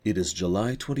It is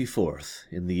July 24th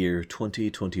in the year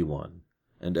 2021,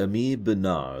 and Amie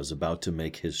Bernard is about to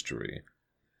make history.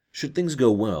 Should things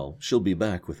go well, she'll be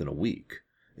back within a week.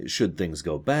 Should things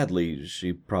go badly,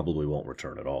 she probably won't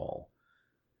return at all.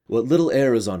 What little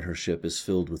air is on her ship is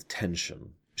filled with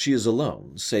tension. She is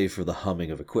alone, save for the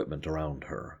humming of equipment around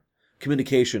her.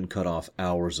 Communication cut off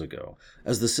hours ago,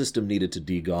 as the system needed to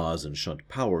degauss and shunt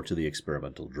power to the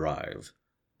experimental drive.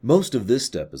 Most of this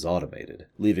step is automated,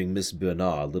 leaving Miss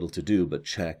Bernard little to do but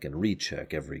check and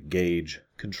recheck every gauge,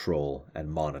 control,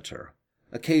 and monitor,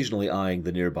 occasionally eyeing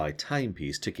the nearby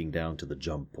timepiece ticking down to the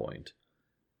jump point.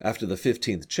 After the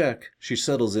 15th check, she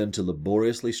settles in to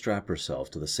laboriously strap herself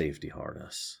to the safety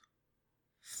harness.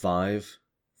 5,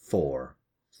 4,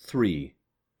 3,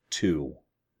 2,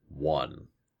 1.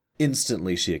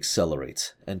 Instantly she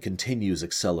accelerates, and continues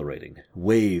accelerating,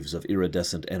 waves of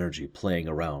iridescent energy playing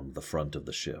around the front of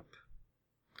the ship.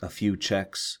 A few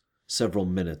checks, several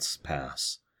minutes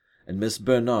pass, and Miss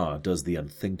Bernard does the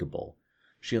unthinkable.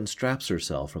 She unstraps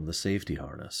herself from the safety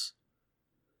harness.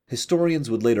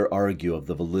 Historians would later argue of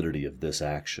the validity of this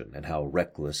action, and how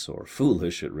reckless or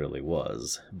foolish it really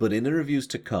was, but in interviews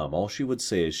to come all she would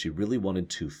say is she really wanted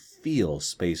to feel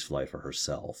spaceflight for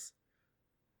herself.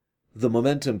 The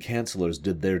momentum cancellers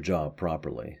did their job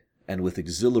properly, and with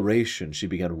exhilaration she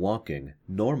began walking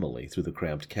normally through the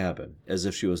cramped cabin, as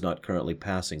if she was not currently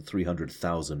passing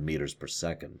 300,000 meters per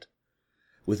second.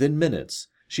 Within minutes,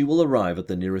 she will arrive at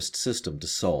the nearest system to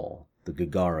Sol, the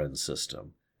Gagarin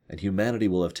system, and humanity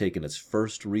will have taken its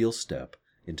first real step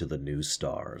into the new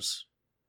stars.